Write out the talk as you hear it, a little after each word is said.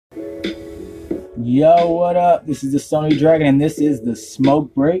Yo, what up? This is the Sony Dragon, and this is the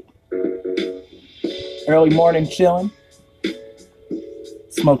Smoke Break. Early morning chilling,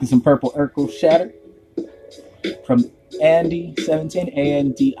 smoking some purple Urkel Shatter from Andy17,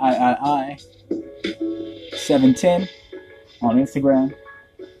 Andii 710 on Instagram.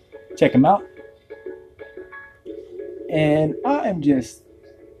 Check him out. And I am just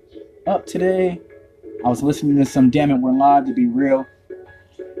up today. I was listening to some Damn It We're Live, to be real.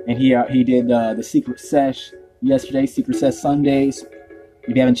 And he did the Secret Sesh yesterday, Secret Sesh Sundays. If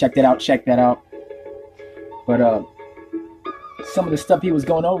you haven't checked that out, check that out. But some of the stuff he was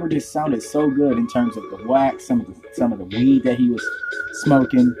going over just sounded so good in terms of the wax, some of the weed that he was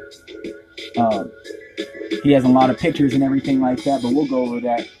smoking. He has a lot of pictures and everything like that, but we'll go over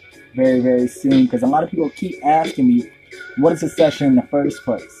that very, very soon, because a lot of people keep asking me, what is a session in the first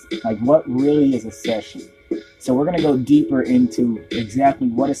place? Like, what really is a session? So we're going to go deeper into exactly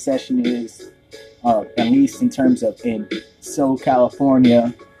what a session is, at least in terms of in Seoul,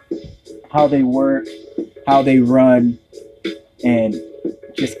 California, how they work, how they run, and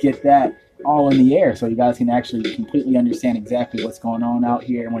just get that all in the air so you guys can actually completely understand exactly what's going on out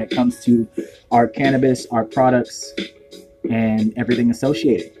here when it comes to our cannabis, our products, and everything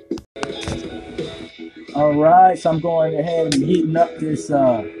associated. All right, so I'm going ahead and heating up this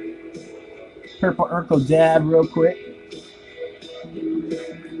purple Urkel dab real quick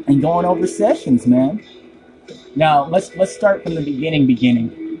and going over sessions, man. Now let's start from the beginning.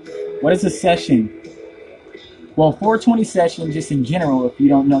 What is a session? Well, 420 session, just in general, if you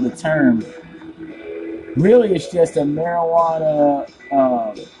don't know the term, really it's just a marijuana,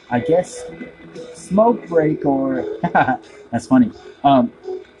 I guess, smoke break, or that's funny.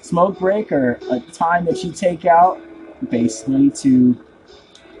 Smoke break, or a time that you take out basically to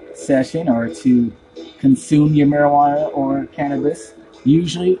session or to consume your marijuana or cannabis.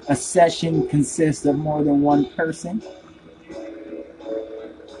 Usually a session consists of more than one person,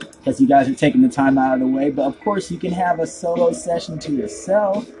 because you guys are taking the time out of the way. But of course you can have a solo session to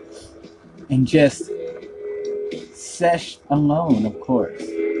yourself and just sesh alone, of course.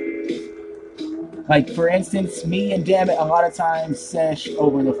 Like, for instance, me and Damn It a lot of times sesh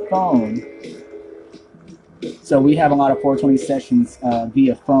over the phone. So we have a lot of 420 sessions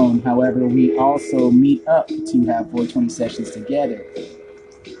via phone. However, we also meet up to have 420 sessions together,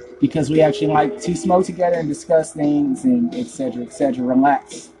 because we actually like to smoke together and discuss things and etc.,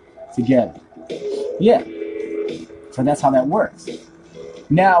 relax together. Yeah. So that's how that works.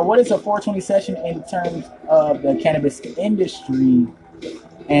 Now, what is a 420 session in terms of the cannabis industry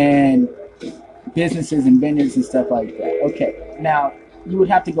and businesses and vendors and stuff like that? Okay, now you would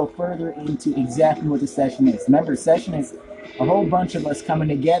have to go further into exactly what the session is. Remember, session is a whole bunch of us coming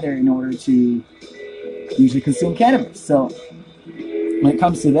together in order to usually consume cannabis. So when it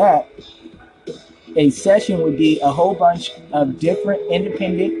comes to that, a session would be a whole bunch of different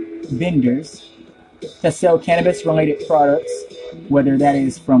independent vendors that sell cannabis related products, whether that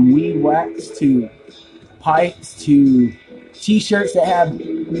is from weed wax to pipes to t-shirts that have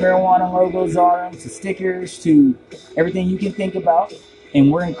marijuana logos on them, to stickers, to everything you can think about. And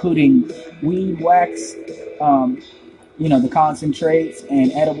we're including weed wax, the concentrates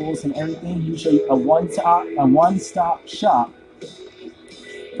and edibles and everything. Usually a one-stop shop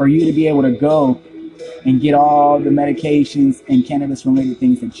for you to be able to go and get all the medications and cannabis related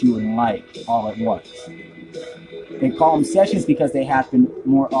things that you would like all at once. They call them sessions because they happen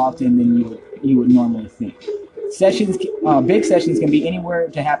more often than you would normally think. Sessions, big sessions, can be anywhere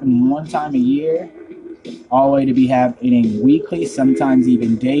to happen one time a year, all the way to be happening weekly, sometimes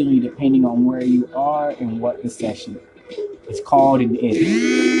even daily, depending on where you are and what the session is called and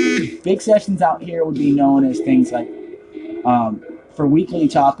is. Big sessions out here would be known as things like, for weekly,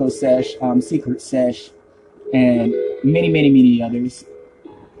 Taco Sesh, Secret Sesh, and many others.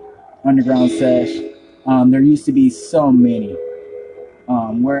 Underground Sesh. There used to be so many.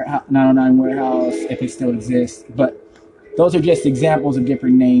 909 Warehouse, if it still exists. But those are just examples of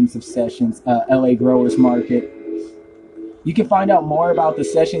different names of sessions. LA Growers Market. You can find out more about the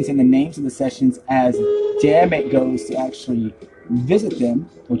sessions and the names of the sessions as Damn It goes to actually visit them,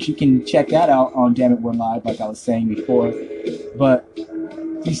 which you can check that out on Damn It We're Live, like I was saying before. But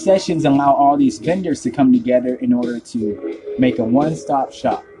these sessions allow all these vendors to come together in order to make a one-stop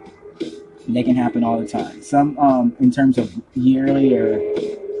shop. And they can happen all the time. Some, in terms of yearly or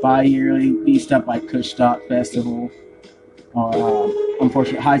bi-yearly, be stuff like Kush Stock Festival, or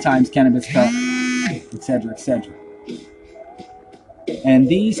unfortunately High Times Cannabis Cup, etc. And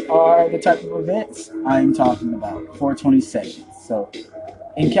these are the type of events I'm talking about, 420 sessions. So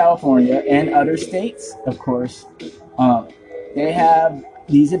in California and other states, of course, they have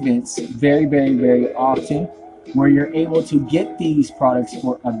these events very, very, very often where you're able to get these products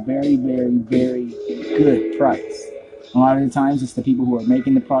for a very, very, very good price. A lot of the times, it's the people who are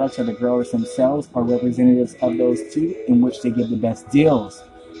making the products or the growers themselves are representatives of those two, in which they give the best deals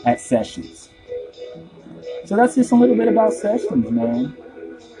at sessions. So that's just a little bit about sessions, man.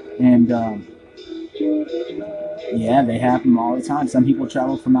 And yeah, they happen all the time. Some people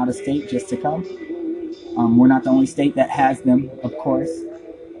travel from out of state just to come. We're not the only state that has them, of course.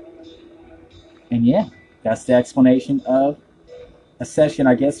 And yeah, that's the explanation of a session,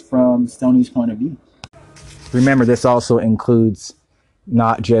 I guess, from Stoney's point of view. Remember, this also includes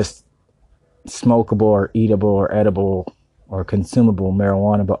not just smokable or eatable or edible or consumable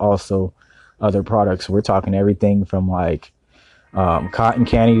marijuana, but also other products. We're talking everything from like cotton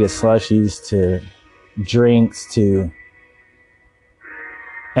candy to slushies to drinks to,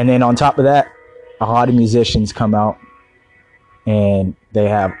 and then on top of that, a lot of musicians come out and they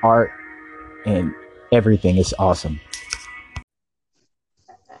have art and everything. It's awesome.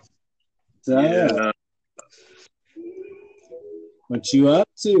 So, Yeah. what you up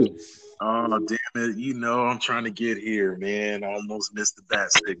to? Oh, damn it. You know, I'm trying to get here, man. I almost missed the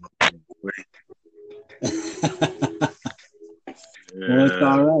bat signal. Boy. Well, it's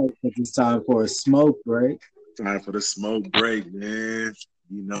all right because it's time for a smoke break. Time for the smoke break, man.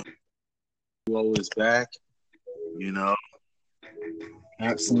 You know, Flo is back. You know,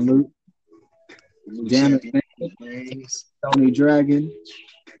 Absolute. new Damn it, champion man. James. Tony Dragon.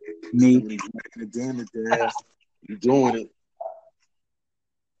 Me. Tony Dragon, damn it, Dad. You doing it.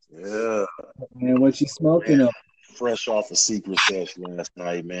 Yeah. Man, what you smoking Man, on? fresh off a secret sesh last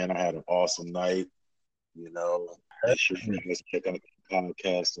night, man. I had an awesome night. You know, make sure you guys check out the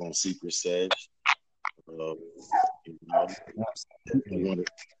podcast on Secret Sedge. You know,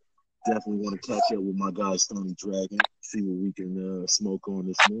 definitely want to catch up with my guy Stony Dragon. See what we can smoke on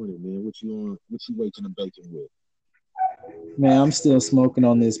this morning, man. What you on? What you waking and baking with? Man, I'm still smoking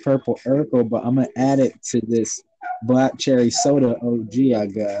on this purple Urkel, but I'm gonna add it to this black cherry soda OG I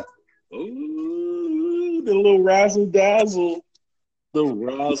got. Ooh, the little razzle dazzle, the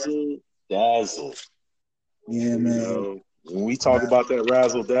razzle dazzle. Yeah, You man. know, when we talk about that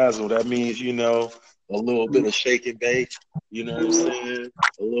razzle dazzle, that means a little bit of shake and bake. You know what I'm saying?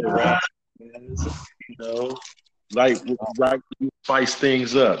 A little razzle dazzle. Like you spice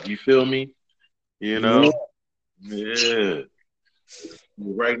things up. You feel me? You know? Yeah.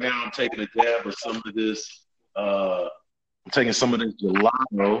 Right now, I'm taking a dab of some of this. I'm taking some of this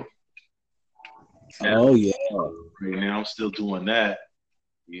gelato. Oh yeah. Right now, I'm still doing that.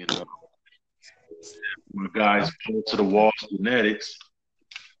 You know, my guys pull to the walls genetics.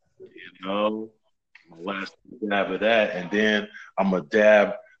 You know, my last dab of that, and then I'm gonna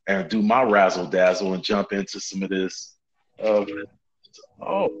dab and do my razzle dazzle and jump into some of this.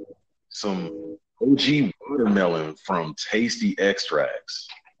 Some OG watermelon from Tasty Extracts.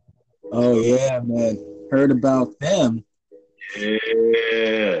 Oh yeah, man. Heard about them.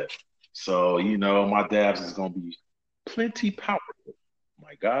 Yeah. So, my dabs is going to be plenty powerful,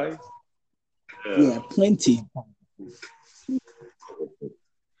 my guy. Yeah, plenty.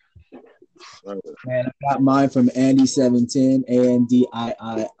 Man, I got mine from Andy710,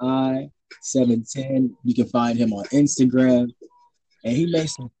 ANDIII 710. You can find him on Instagram. And he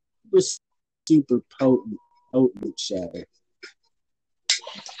makes some super potent shatter.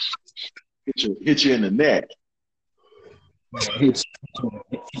 Hit you in the neck. Hit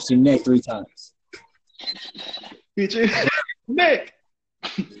your neck 3 times. Hit you in the neck.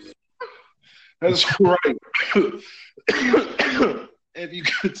 That's right. If you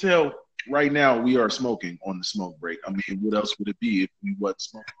could tell, right now we are smoking on the smoke break. I mean, what else would it be if we wasn't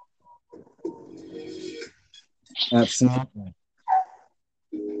smoking? Absolutely.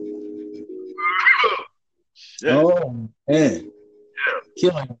 Yeah. Oh, man. Yeah.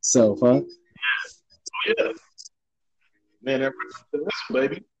 Killing himself, huh? Yeah. Oh, yeah. Man, that's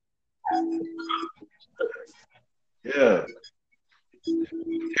baby. Yeah.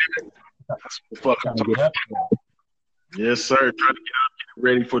 That's what the fuck I'm talking about. Yes, sir. Trying to get up, get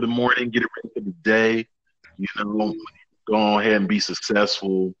ready for the morning, get it ready for the day. Go ahead and be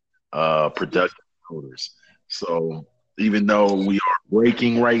successful, productive owners. So even though we are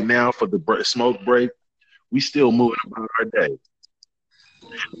breaking right now for the smoke break, we still moving about our day.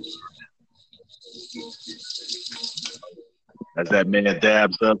 As that man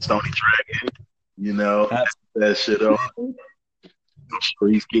dabs up, Stony Dragon, that shit up. I'm sure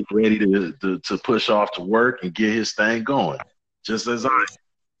he's getting ready to push off to work and get his thing going, just as I.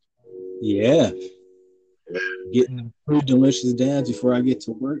 Yeah. Getting food delicious dabs before I get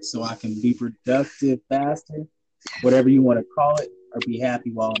to work so I can be productive faster, whatever you want to call it. or be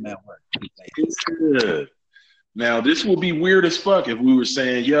happy while I'm at work. It's good. Now, this would be weird as fuck if we were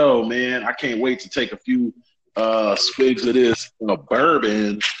saying, yo, man, I can't wait to take a few swigs of this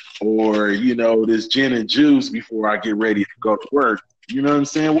bourbon or, this gin and juice before I get ready to go to work. You know what I'm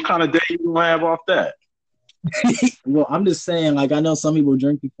saying? What kind of day you going to have off that? Well, I'm just saying, like, I know some people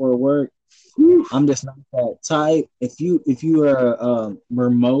drink before work. I'm just not that type. If you are a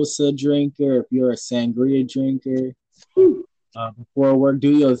mimosa drinker, if you're a sangria drinker, before work,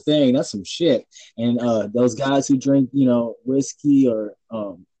 do your thing. That's some shit. And those guys who drink, whiskey or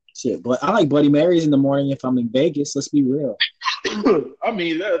shit. But I like Bloody Marys in the morning if I'm in Vegas. Let's be real. I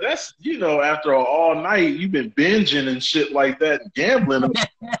mean, that's after all night you've been binging and shit like that, and gambling.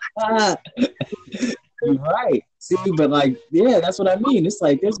 You're right. See, but that's what I mean. It's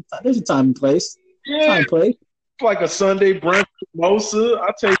like there's a time and place. Yeah, time and place. Like a Sunday brunch mimosa.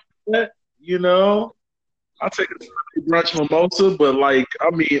 I take that. I take a Sunday brunch mimosa, but on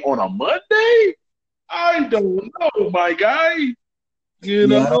a Monday, I don't know, my guy.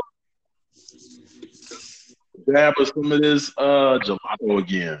 Dab us some of this gelato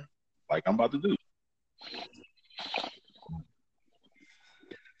again, like I'm about to do.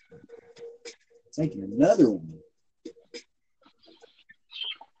 Taking another one.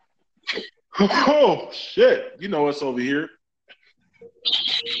 Oh shit! You know what's over here.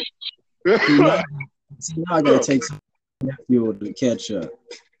 Now I gotta take some fuel to catch up.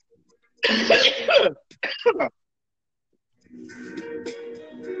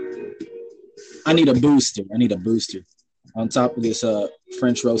 I need a booster. On top of this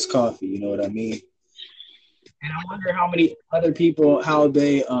French roast coffee. You know what I mean? And I wonder how many other people, how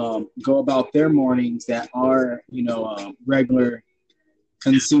they go about their mornings that are, regular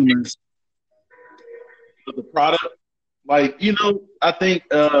consumers. The product, I think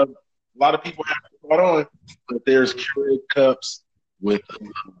a lot of people have caught on that there's Keurig cups with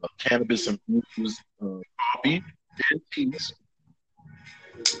cannabis infused coffee and teas.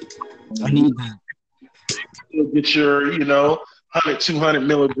 I need that. Get your, 100, 200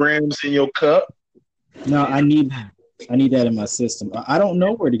 milligrams in your cup. No, I need that. I need that in my system. I don't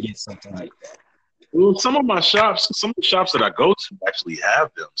know where to get something like that. Well, some of the shops that I go to actually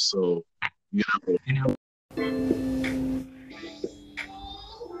have them. So,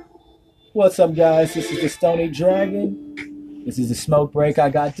 What's up, guys? This is the Stony Dragon. This is a smoke break. I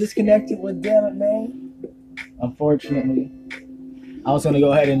got disconnected with, damn it, man. Unfortunately, I was going to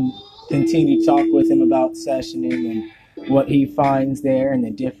go ahead and continue to talk with him about sessioning and what he finds there and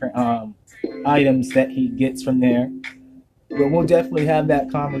the different items that he gets from there. But we'll definitely have that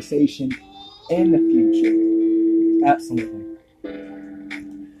conversation in the future. Absolutely.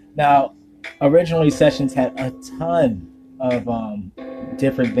 Now, originally Sessions had a ton of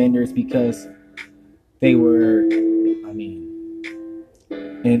different vendors because they were,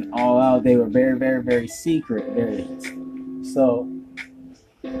 in all out, they were very, very, very secret. So,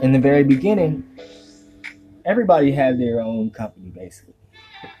 in the very beginning, everybody had their own company, basically.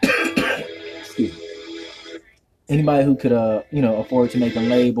 Excuse me. Anybody who could, afford to make a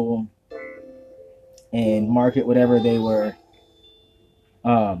label and market whatever they were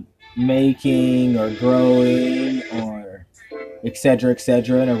making or growing or et cetera,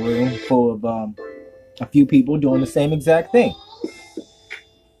 in a room full of a few people doing the same exact thing.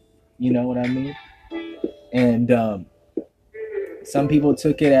 You know what I mean? And some people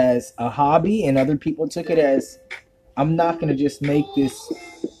took it as a hobby, and other people took it as, I'm not going to just make this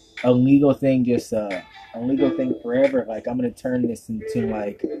a legal thing, just a legal thing forever. Like, I'm going to turn this into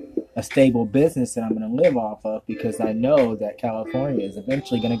like a stable business that I'm going to live off of because I know that California is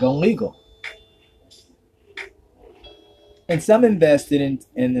eventually going to go legal. And some invested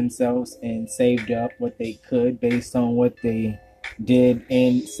in themselves and saved up what they could based on what they did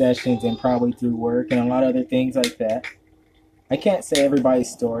in sessions and probably through work and a lot of other things like that. I can't say everybody's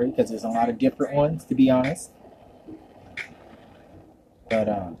story because there's a lot of different ones, to be honest. But,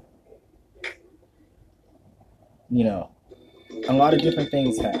 a lot of different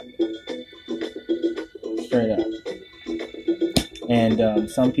things happen. Straight up. And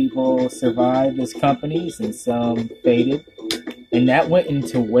some people survived as companies and some faded. And that went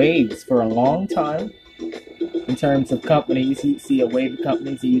into waves for a long time. In terms of companies, you see a wave of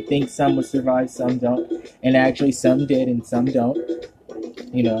companies and you think some will survive, some don't. And actually some did and some don't.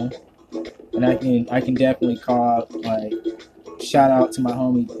 And I can definitely call, shout out to my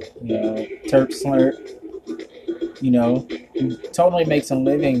homie, Turp Slurp, who totally makes a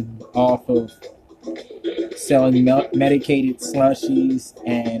living off of selling medicated slushies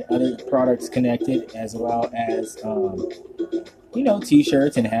and other products connected, as well as,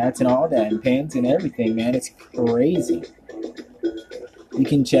 t-shirts and hats and all that, and pins and everything, man. It's crazy. You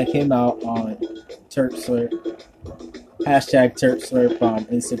can check him out on Terp Slurp. Hashtag Terp Slurp on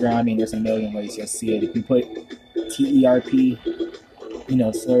Instagram. I mean, there's a million ways you'll see it. If you put TERP,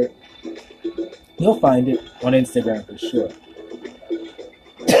 Slurp, you'll find it on Instagram for sure.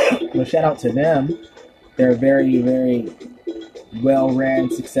 Well, shout out to them. They're a very, very well-ran,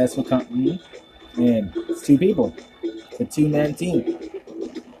 successful company. And it's 2 people. It's a 2-man team.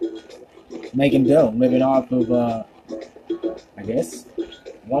 Making dough. Living off of, I guess,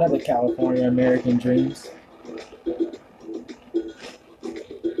 one of the California American dreams.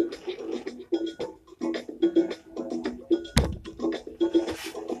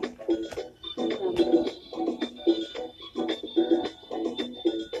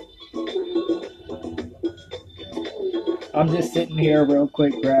 I'm just sitting here real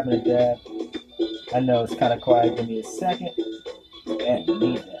quick grabbing a dab. I know it's kind of quiet. Give me a second. Yeah, I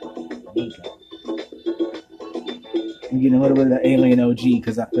need that. I'm getting a little bit of the Alien OG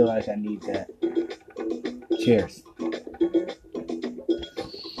because I feel like I need that. Cheers.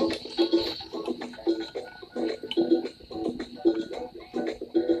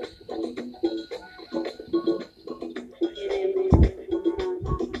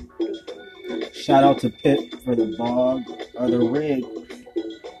 Shout out to Pip for the bog or the rig.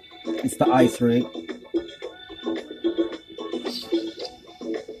 It's the ice rig.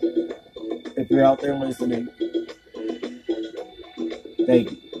 If you're out there listening,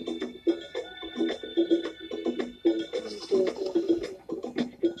 thank you.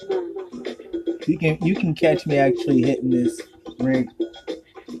 You can catch me actually hitting this rig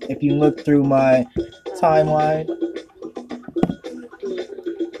if you look through my timeline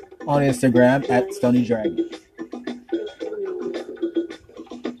on Instagram at Stony Dragon.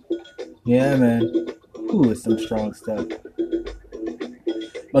 Yeah, man. Ooh, it's some strong stuff.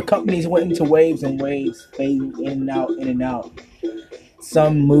 But companies went into waves and waves, fading in and out.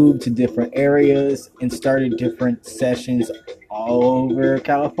 Some moved to different areas and started different sessions all over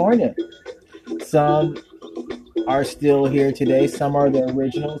California. Some are still here today. Some are the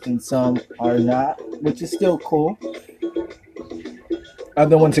originals and some are not, which is still cool.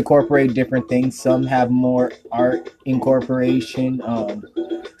 Other ones incorporate different things. Some have more art incorporation.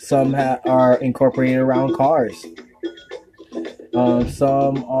 Some are incorporated around cars.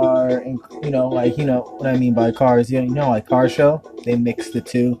 Some are, what I mean by cars. Like car show. They mix the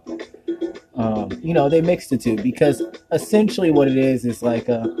two. They mix the two because essentially what it is like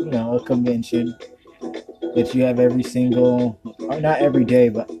a convention that you have every single, or not every day,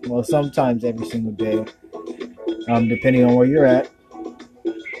 but sometimes every single day, depending on where you're at.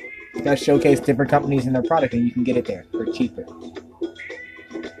 That showcase different companies and their product, and you can get it there for cheaper.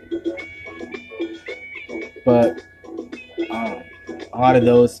 But a lot of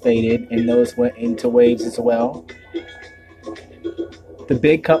those faded, and those went into waves as well. The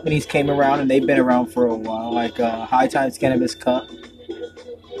big companies came around, and they've been around for a while, like High Times Cannabis Cup.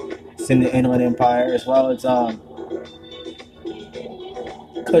 It's in the Inland Empire, as well as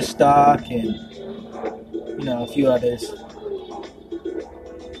Kush Stock and a few others.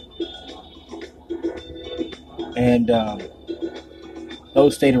 And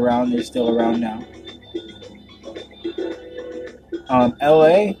those stayed around. They're still around now.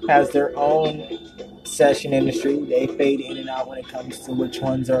 LA has their own session industry. They fade in and out when it comes to which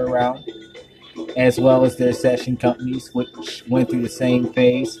ones are around, as well as their session companies, which went through the same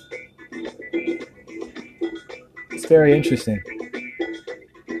phase. It's very interesting.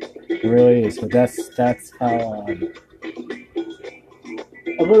 It really is. But that's how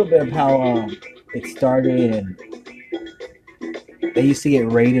a little bit of how it started, and they used to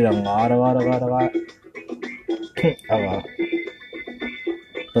get rated a lot. A lot.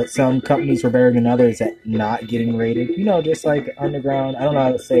 But some companies were better than others at not getting rated. Just like underground. I don't know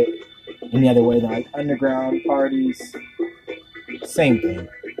how to say it any other way than like underground parties. Same thing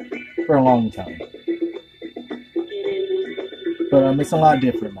for a long time. But it's a lot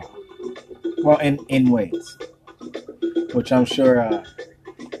different now. Well, in ways, which I'm sure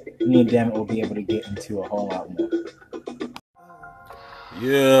me and Dammit will be able to get into a whole lot more.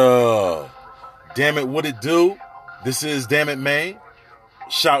 Yeah. Dammit, what it do? This is Dammit Man,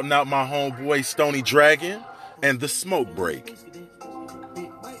 shouting out my homeboy Stony Dragon and the Smoke Break.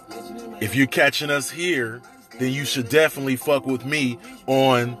 If you're catching us here, then you should definitely fuck with me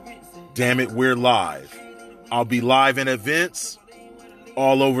on Dammit We're Live. I'll be live in events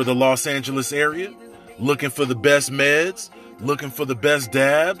all over the Los Angeles area, looking for the best meds, looking for the best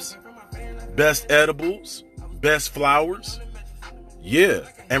dabs, best edibles, best flowers. Yeah,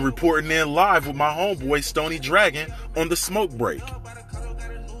 and reporting in live with my homeboy Stony Dragon on the Smoke Break.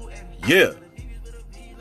 Yeah,